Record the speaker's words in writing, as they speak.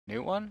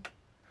New one?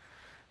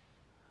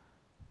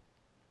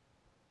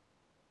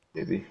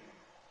 Maybe.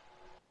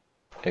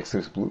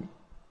 Exos Blue.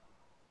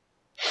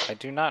 I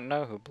do not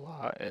know who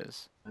Blah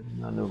is. I do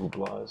not know who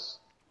Blah is.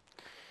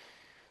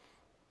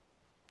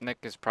 Nick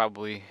is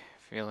probably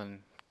feeling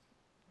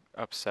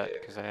upset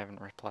because I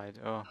haven't replied.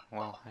 Oh,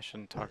 well, I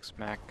shouldn't talk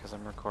smack because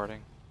I'm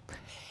recording.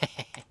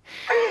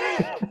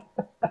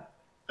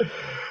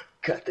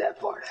 Cut that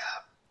part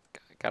out.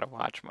 Gotta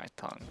watch my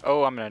tongue.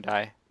 Oh, I'm gonna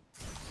die.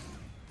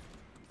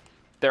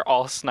 They're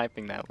all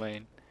sniping that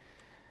lane.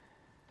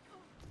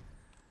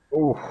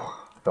 Ooh,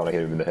 thought I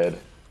hit him in the head.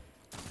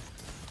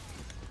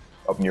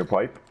 Up near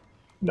pipe.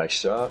 Nice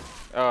shot.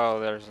 Oh,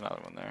 there's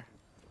another one there.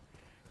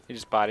 He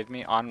just bodied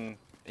me on.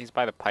 He's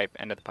by the pipe,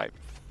 end of the pipe.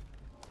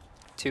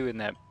 Two in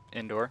that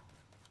indoor.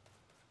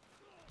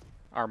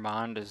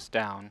 Armand is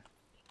down.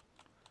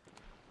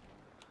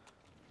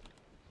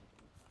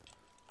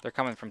 They're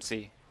coming from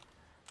C.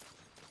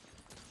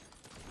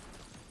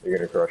 You're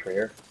gonna crush me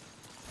here.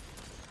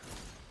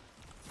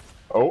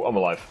 Oh, I'm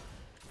alive.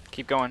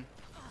 Keep going.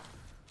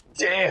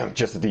 Damn!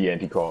 Just at the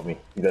end, he caught me.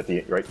 He's at the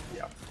end, right?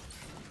 Yeah.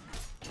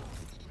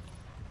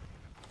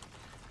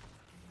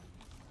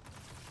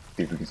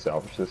 See if we can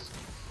salvage this.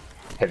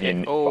 Heavy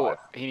in Oh, 5.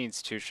 he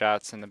needs 2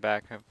 shots in the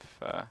back of,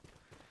 I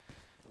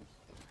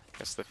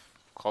guess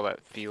call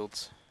that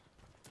fields.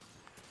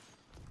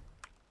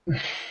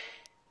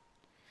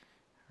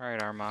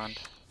 Alright, Armand.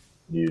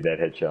 Needed that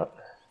headshot.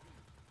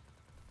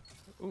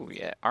 Ooh,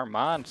 yeah,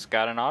 Armand's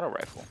got an auto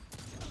rifle.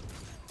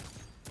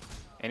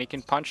 And he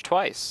can punch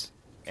twice.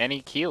 And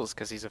he kills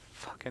because he's a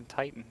fucking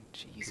titan.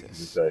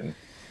 Jesus.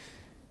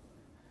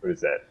 What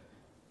is that?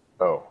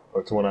 Oh,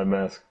 it's one-eyed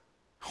mask.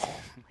 Oh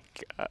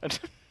my god.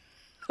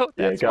 Oh,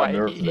 Yeah, it that's got why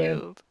nerfed, he man.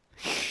 healed.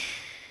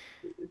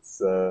 It's,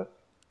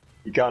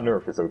 you got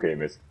nerfed, it's okay,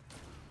 miss.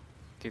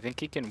 Do you think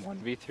he can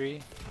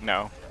 1v3?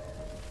 No.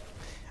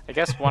 I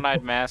guess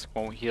one-eyed mask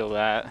won't heal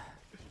that.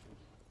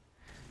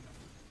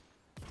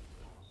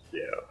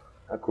 Yeah.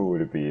 How cool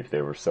would it be if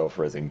they were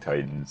self-resing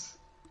titans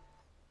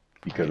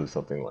because of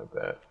something like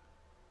that?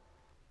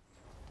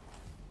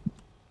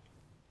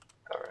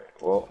 Alright,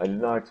 well, I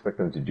did not expect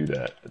them to do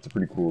that. That's a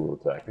pretty cool little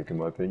tactic, in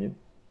my opinion.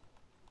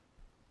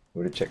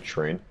 I'm gonna check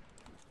train.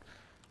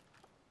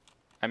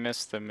 I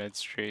missed the main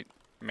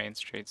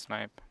street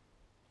snipe.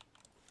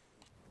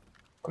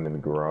 I'm in the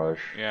garage.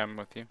 Yeah, I'm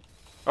with you.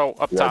 Oh,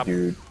 up Yeah, top.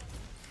 dude.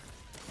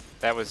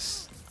 That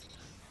was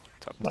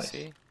tough to Nice.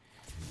 see.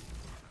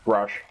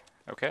 Garage.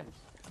 Okay.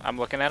 I'm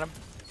looking at him.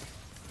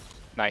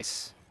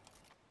 Nice.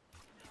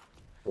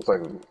 Looks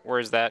like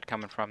Where's that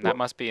coming from? That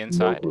must be no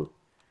inside. clue.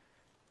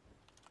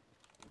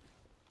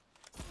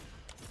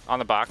 On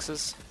the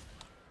boxes.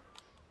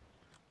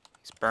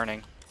 He's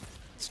burning.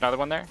 There's another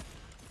one there.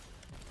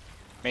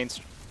 Main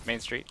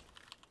street.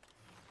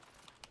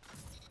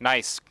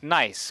 Nice.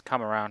 Nice.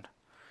 Come around.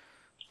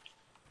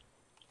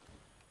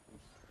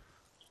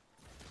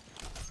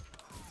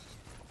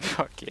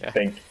 Fuck yeah.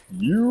 Thank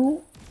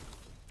you.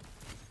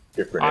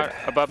 Get grenade.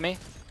 Above me?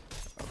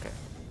 Okay.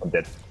 I'm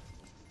dead.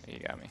 You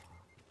got me.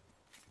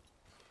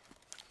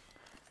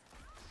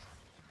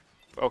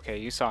 Okay,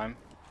 you saw him.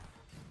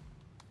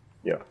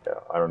 Yeah.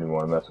 I don't even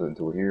want to mess with it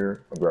until we're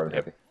here. I'm grabbing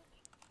Yep. heavy.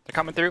 They're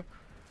coming through.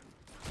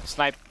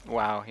 Snipe.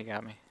 Wow, he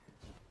got me.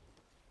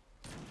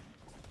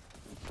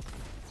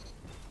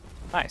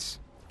 Nice.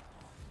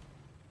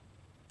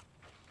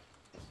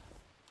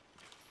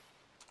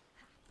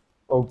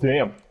 Oh,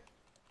 damn.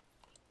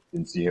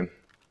 Didn't see him.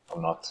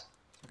 I'm not.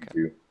 Okay.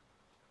 You.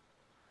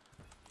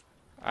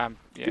 Yeah,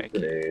 I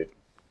Grenade.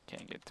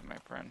 can't get to my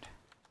friend.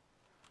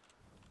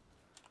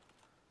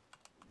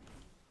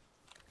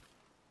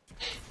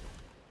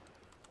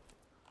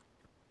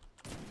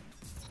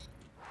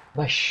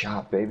 Nice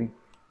shot, baby.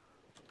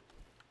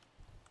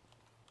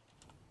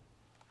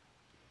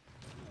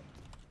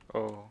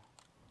 Oh,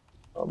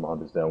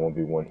 Honda's down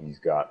 1v1. He's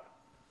got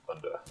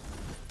under.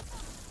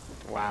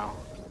 wow.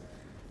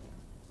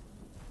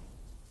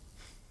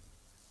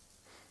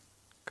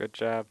 Good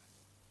job.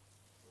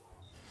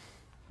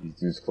 These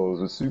dudes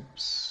close with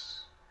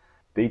soups.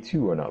 They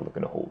too are not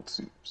looking to hold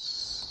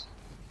soups.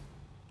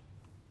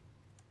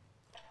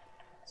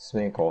 This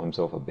man called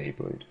himself a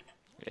Beyblade.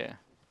 Yeah.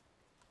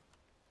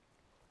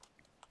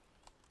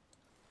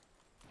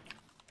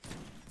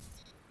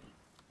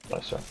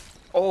 Nice shot.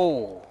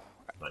 Oh!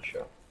 Nice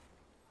shot.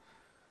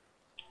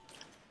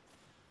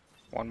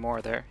 One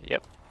more there.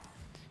 Yep.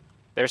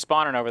 They're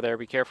spawning over there.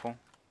 Be careful.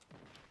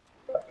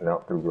 Backing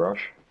out through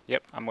garage.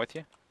 Yep, I'm with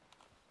you.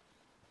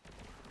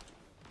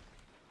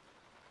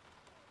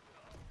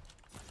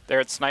 They're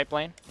at snipe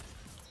lane.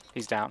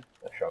 He's down.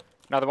 Nice shot.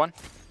 Another one.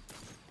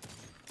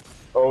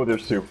 Oh,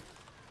 there's two.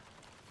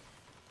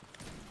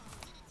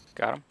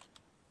 Got him.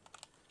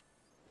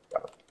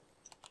 Got him.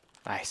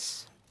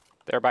 Nice.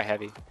 They're by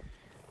heavy.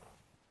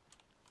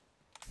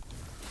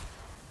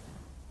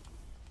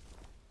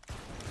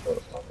 Oh,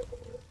 it's not that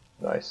over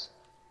there. Nice.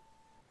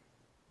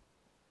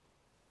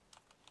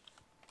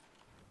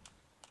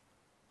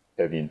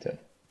 Heavy in 10.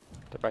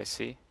 They're by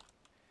C.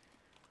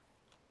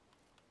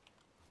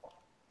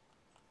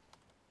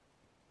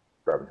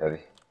 Grabbing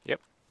heavy. Yep.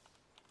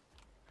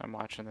 I'm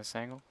watching this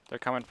angle. They're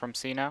coming from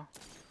C now.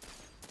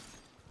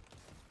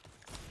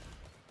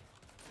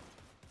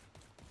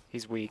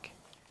 He's weak.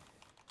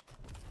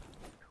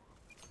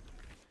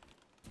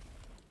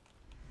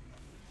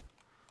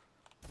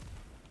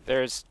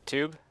 There's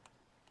tube.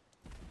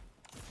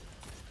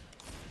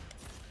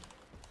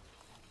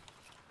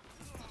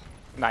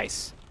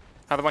 Nice.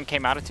 Another one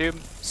came out of tube.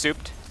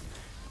 Souped.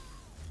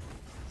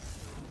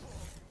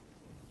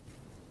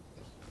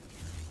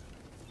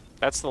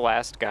 That's the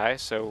last guy,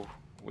 so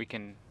we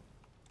can...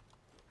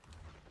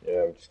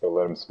 Yeah, I'm just gonna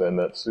let him spend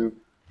that soup.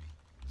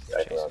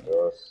 Backing on to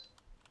us.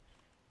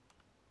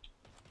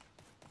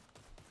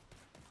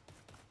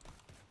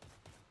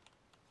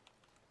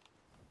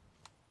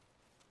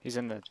 He's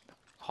in the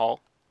hall.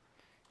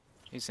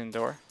 He's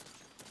indoor.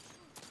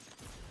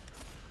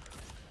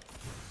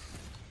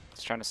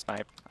 He's trying to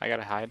snipe. I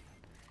gotta hide.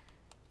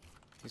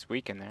 He's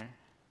weak in there.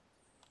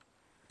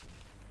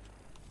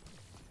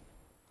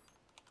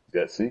 Is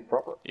that C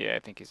proper? Yeah, I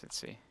think he's at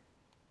C.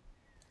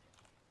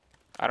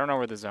 I don't know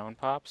where the zone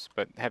pops,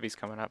 but heavy's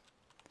coming up.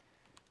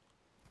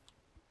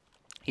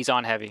 He's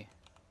on heavy.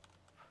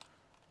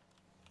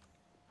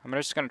 I'm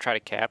just gonna try to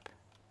cap.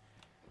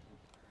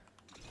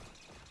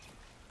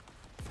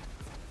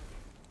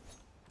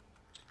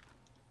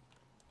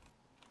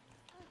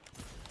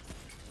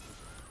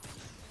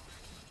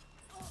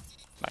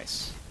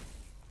 Nice.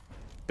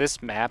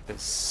 This map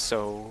is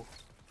so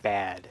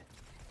bad.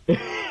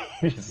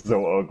 It's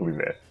so ugly,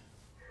 man.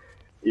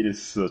 It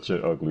is such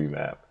an ugly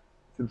map.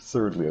 It's an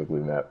absurdly ugly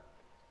map.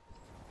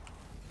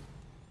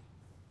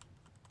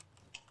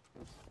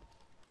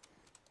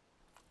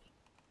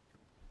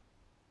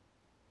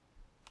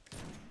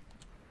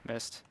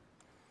 Missed.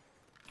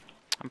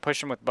 I'm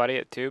pushing with Buddy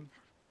at tube.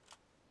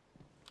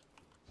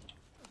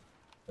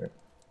 Okay.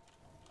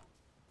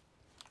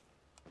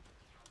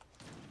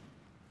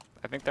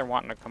 I think they're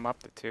wanting to come up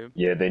the tube.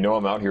 Yeah, they know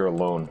I'm out here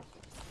alone.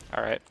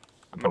 Alright.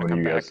 I'm gonna Coming to come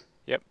you back. guys.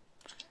 Yep.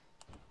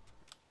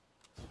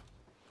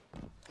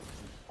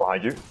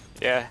 Behind you.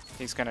 Yeah,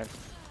 he's gonna...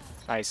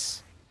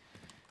 Nice.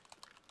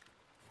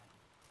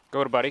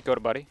 Go to Buddy, go to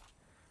Buddy.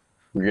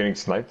 We're getting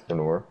sniped from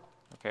nowhere.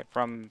 Okay,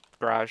 from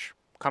garage.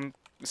 Come...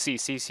 C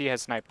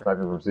has sniper.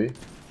 Sniping from C.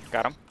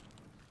 Got him.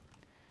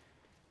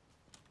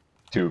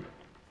 Tube.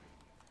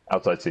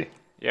 Outside C.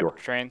 Yep, Door.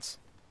 trains.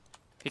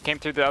 He came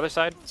through the other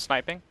side,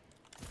 sniping.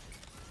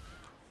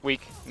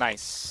 Weak.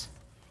 Nice.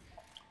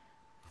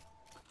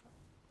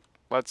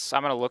 I'm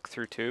gonna look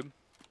through tube.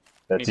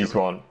 That's Need C to-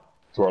 spawn.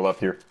 To our left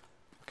here.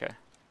 Okay.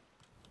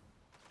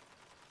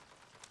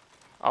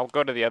 I'll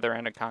go to the other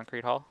end of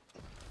concrete hall.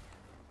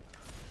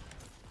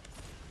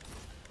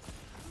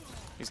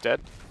 He's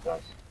dead.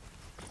 Nice.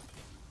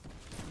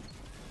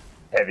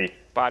 Heavy.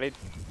 Bodied.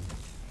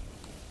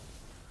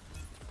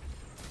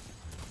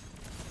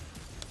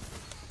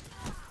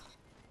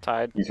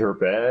 Tied. He's hurt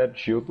bad.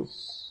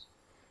 Shieldless.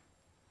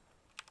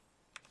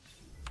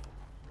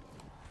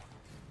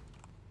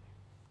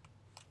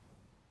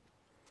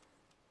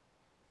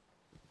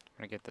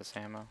 I'm gonna get this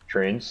ammo.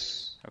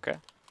 Trains. Okay.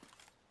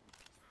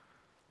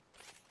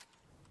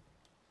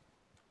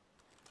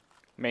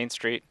 Main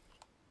Street.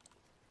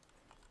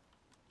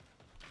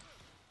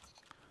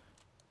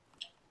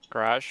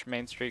 Garage.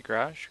 Main Street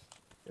garage.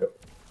 Yep.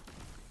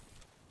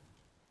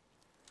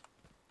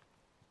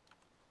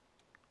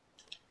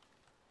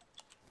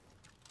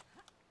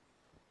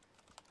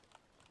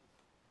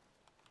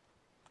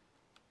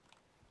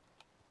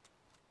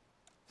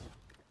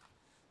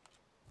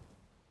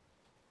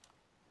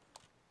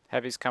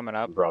 Heavy's coming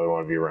up. You probably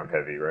want to be around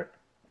heavy, right?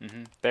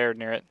 They're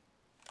near it.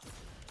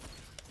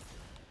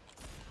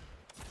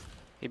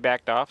 He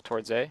backed off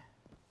towards A.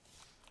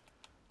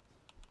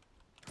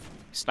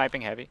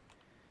 Sniping heavy.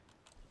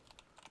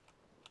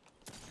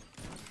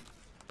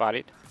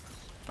 Bodied.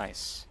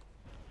 Nice.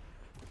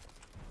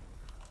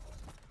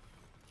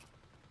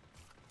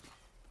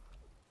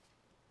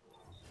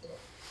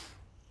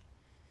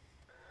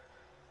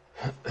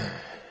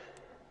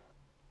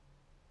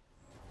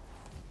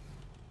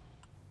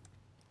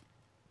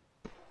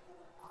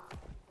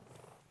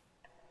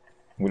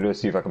 I'm gonna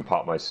see if I can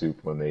pop my soup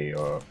when they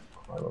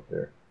climb up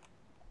there.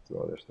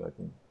 So they're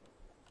sniping.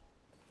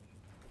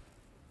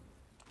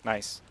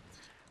 Nice.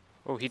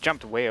 Oh, he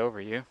jumped way over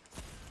you.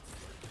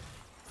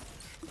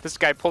 This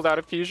guy pulled out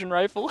a fusion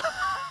rifle.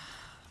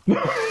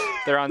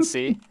 They're on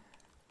C.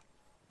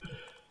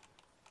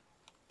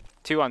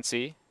 2 on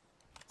C.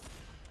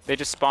 They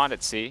just spawned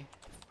at C.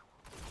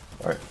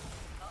 Alright.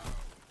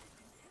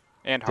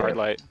 And hard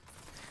light.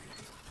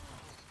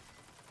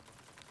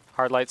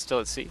 Hard light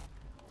still at C.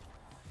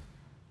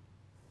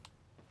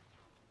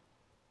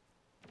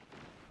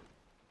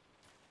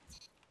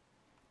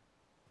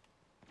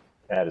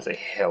 That is a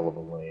hell of a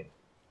lane.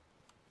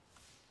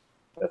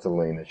 That's a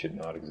lane that should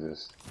not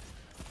exist.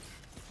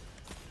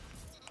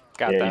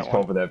 Got Yeah, that he's one.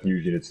 pumping that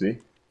fusion at C.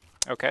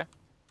 Okay.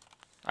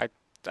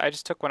 I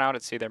just took one out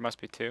at C. There must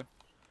be 2.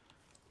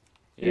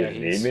 Yeah,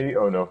 he's... maybe?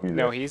 Oh no, he's there.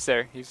 No, he's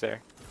there. He's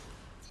there.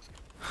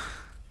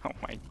 Oh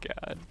my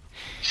god.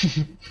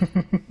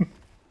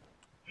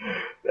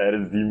 That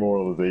is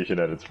demoralization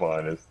at its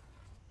finest.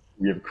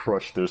 We have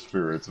crushed their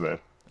spirits, man.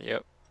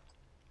 Yep.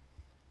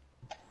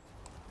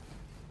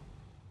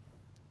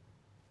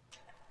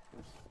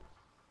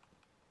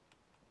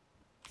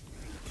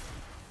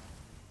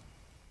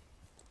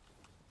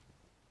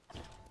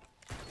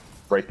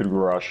 Right through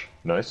garage.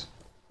 Nice.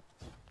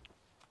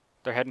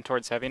 They're heading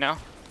towards heavy now.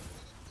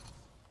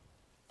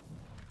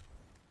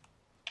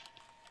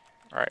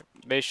 Alright,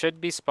 they should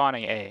be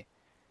spawning A.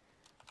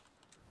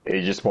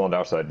 He just spawned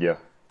outside, yeah.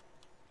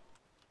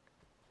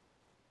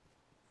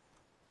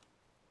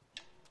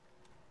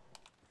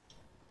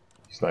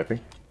 Sniping.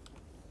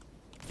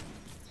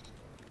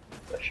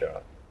 Nice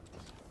shot.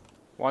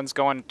 One's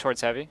going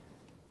towards heavy.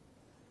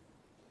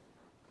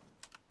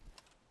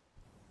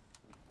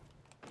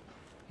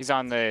 He's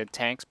on the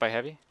tanks by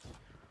heavy.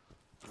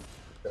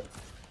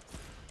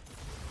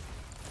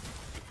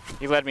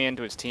 He led me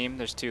into his team.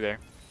 There's two there.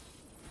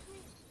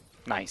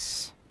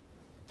 Nice.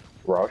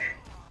 Rush.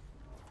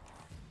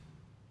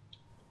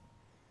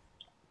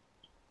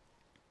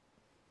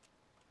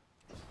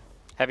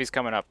 Heavy's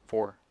coming up.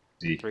 4,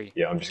 Z. 3.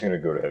 Yeah, I'm just gonna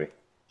go to heavy.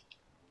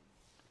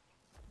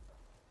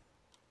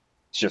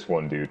 It's just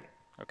one dude.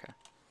 Okay.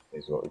 May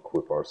as well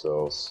equip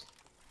ourselves.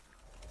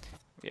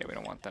 Yeah, we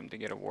don't want them to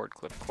get a ward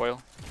clip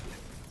coil.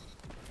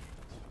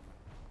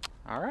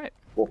 Alright.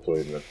 Well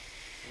played, man.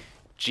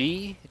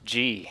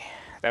 GG.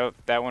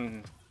 That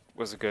one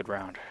was a good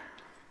round.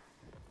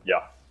 Yeah.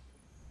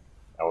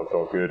 That one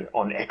felt good.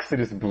 On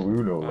Exodus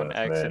Blue, no On less,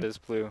 Exodus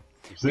Blue. man.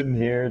 I'm sitting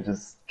here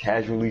just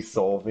casually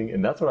solving,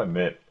 and that's what I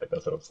meant. Like,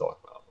 that's what I was talking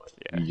about. Like,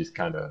 Yeah. we just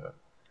kind of...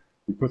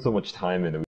 We put so much time into